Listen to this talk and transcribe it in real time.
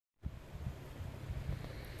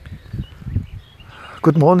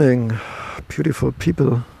Good morning, beautiful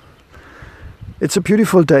people. It's a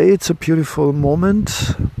beautiful day, it's a beautiful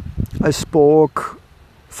moment. I spoke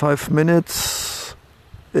 5 minutes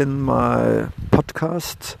in my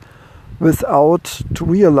podcast without to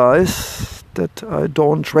realize that I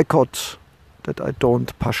don't record, that I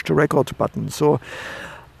don't push the record button. So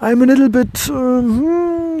I'm a little bit,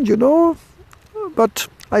 but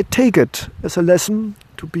I take it as a lesson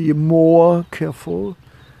to be more careful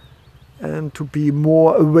and to be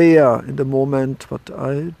more aware in the moment what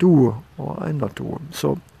I do or I not do.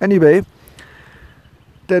 So anyway,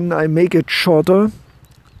 then I make it shorter.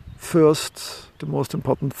 First, the most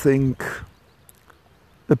important thing,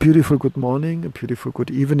 a beautiful good morning, a beautiful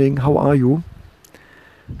good evening. How are you?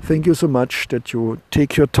 Thank you so much that you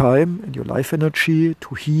take your time and your life energy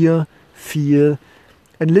to hear, feel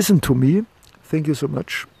and listen to me. Thank you so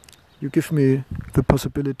much. You give me the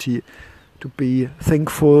possibility to be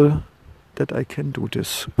thankful that I can do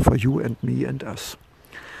this for you and me and us.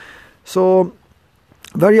 So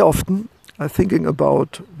very often I'm thinking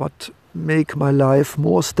about what make my life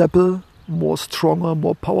more stable, more stronger,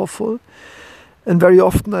 more powerful. And very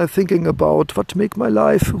often I'm thinking about what make my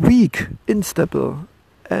life weak, unstable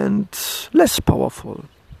and less powerful.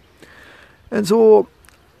 And so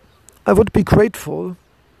I would be grateful,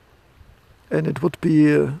 and it would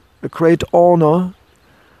be a great honor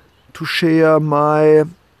to share my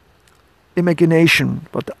imagination,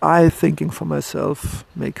 what I thinking for myself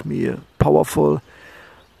make me powerful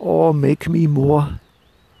or make me more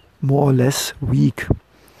or less weak.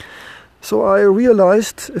 So I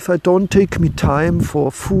realized if I don't take me time for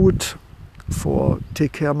food, for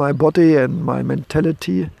take care of my body and my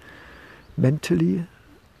mentally,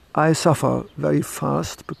 I suffer very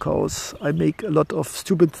fast because I make a lot of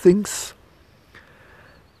stupid things,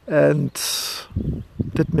 and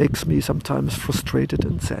that makes me sometimes frustrated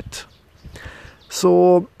and sad.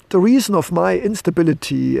 So the reason of my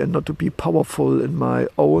instability and not to be powerful in my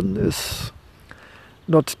own is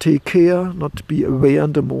not take care, not be aware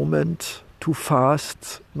in the moment, too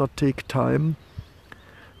fast, not take time,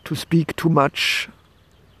 to speak too much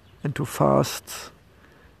and too fast,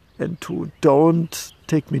 and to don't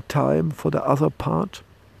take me time for the other part,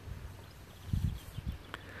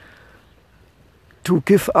 to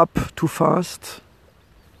give up too fast,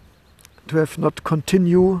 to have not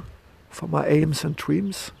continue for my aims and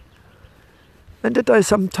dreams, and that I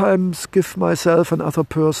sometimes give myself and other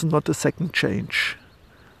person not a second change,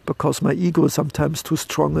 because my ego is sometimes too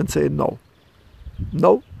strong and say no,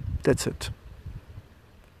 that's it,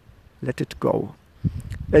 let it go.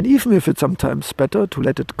 And even if it's sometimes better to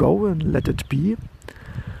let it go and let it be,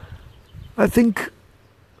 I think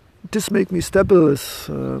this make me stable is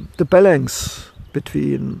the balance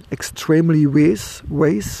between extremely ways,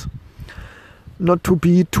 not to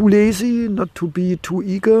be too lazy, not to be too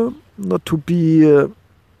eager, not to be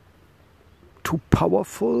too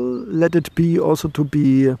powerful, let it be also to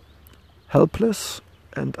be helpless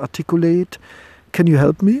and articulate. Can you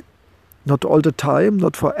help me? Not all the time,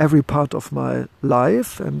 not for every part of my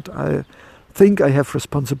life, and I think I have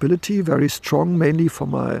responsibility, very strong, mainly for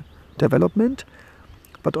my development.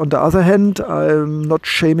 But on the other hand, I'm not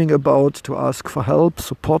shaming about to ask for help,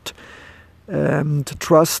 support, and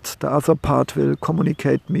trust the other part will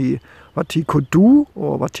communicate me what he could do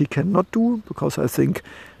or what he cannot do, because I think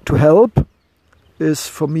to help is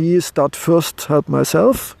for me start first help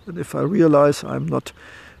myself, and if I realize I'm not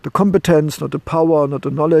the competence, not the power, not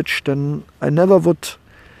the knowledge, then I never would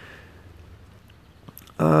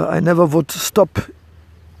stop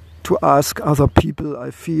to ask other people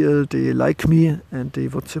I feel they like me and they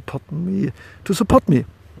would support me to support me.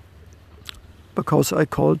 Because I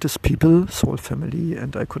call this people soul family,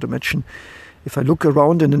 and I could imagine if I look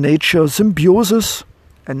around in the nature, symbiosis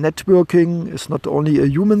and networking is not only a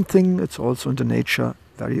human thing, it's also in the nature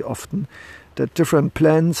very often that different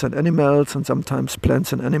plants and animals, and sometimes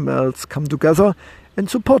plants and animals come together and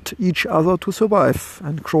support each other to survive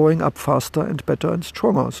and growing up faster and better and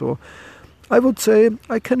stronger. So I would say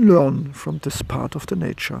I can learn from this part of the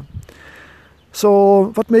nature.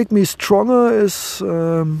 So what makes me stronger is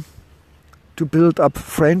to build up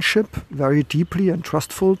friendship very deeply and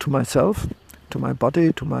trustful to myself, to my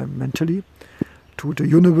body, to my mentally, to the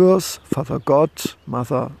universe, Father God,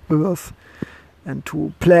 Mother Earth, and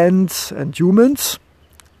to plants and humans,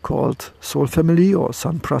 called soul family or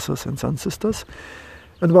sun brothers and sun sisters.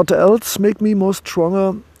 And what else make me more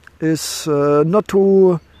stronger is not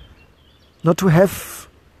to have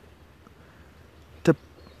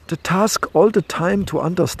the task all the time to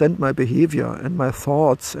understand my behavior and my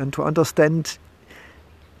thoughts and to understand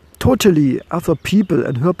totally other people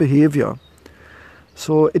and her behavior.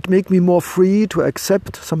 So it makes me more free to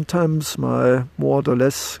accept sometimes my more or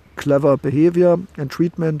less clever behavior and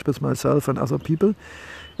treatment with myself and other people.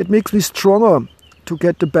 It makes me stronger to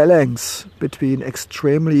get the balance between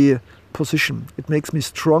extremely position. It makes me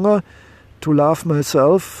stronger to love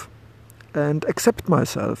myself and accept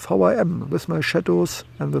myself, how I am, with my shadows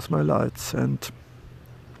and with my lights. And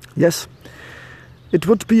yes, it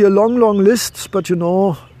would be a long, long list, but you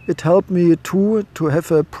know, it helped me too to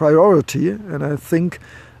have a priority. And I think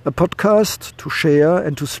a podcast to share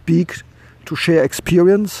and to speak, to share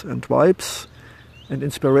experience and vibes and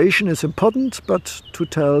inspiration is important, but to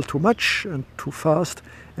tell too much and too fast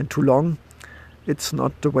and too long, it's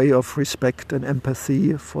not the way of respect and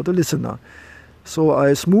empathy for the listener. So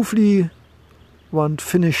I smoothly want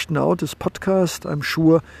finished now this podcast. I'm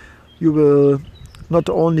sure you will not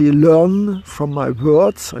only learn from my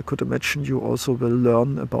words, I could imagine you also will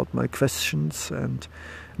learn about my questions and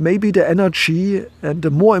maybe the energy and the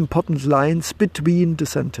more important lines between the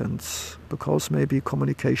sentence, because maybe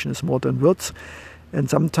communication is more than words, and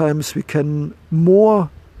sometimes we can more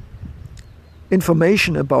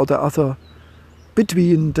information about the other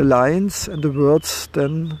between the lines and the words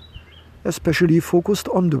than especially focused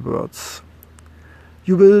on the words.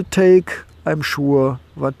 You will take, I'm sure,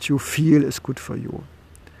 what you feel is good for you.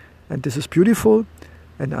 And this is beautiful,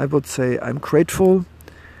 and I would say I'm grateful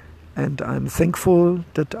and I'm thankful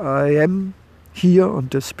that I am here on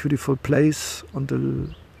this beautiful place, on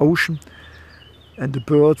the ocean, and the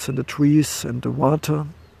birds and the trees and the water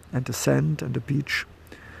and the sand and the beach.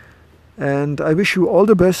 And I wish you all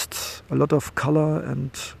the best, a lot of color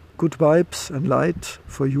and good vibes and light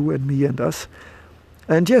for you and me and us.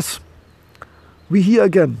 And yes, we here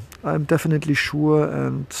again, I'm definitely sure,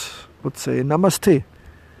 and would say Namaste,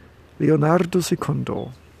 Leonardo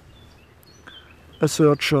Secondo, a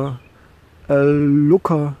searcher, a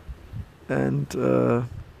looker, and a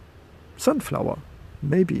sunflower,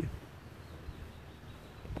 maybe.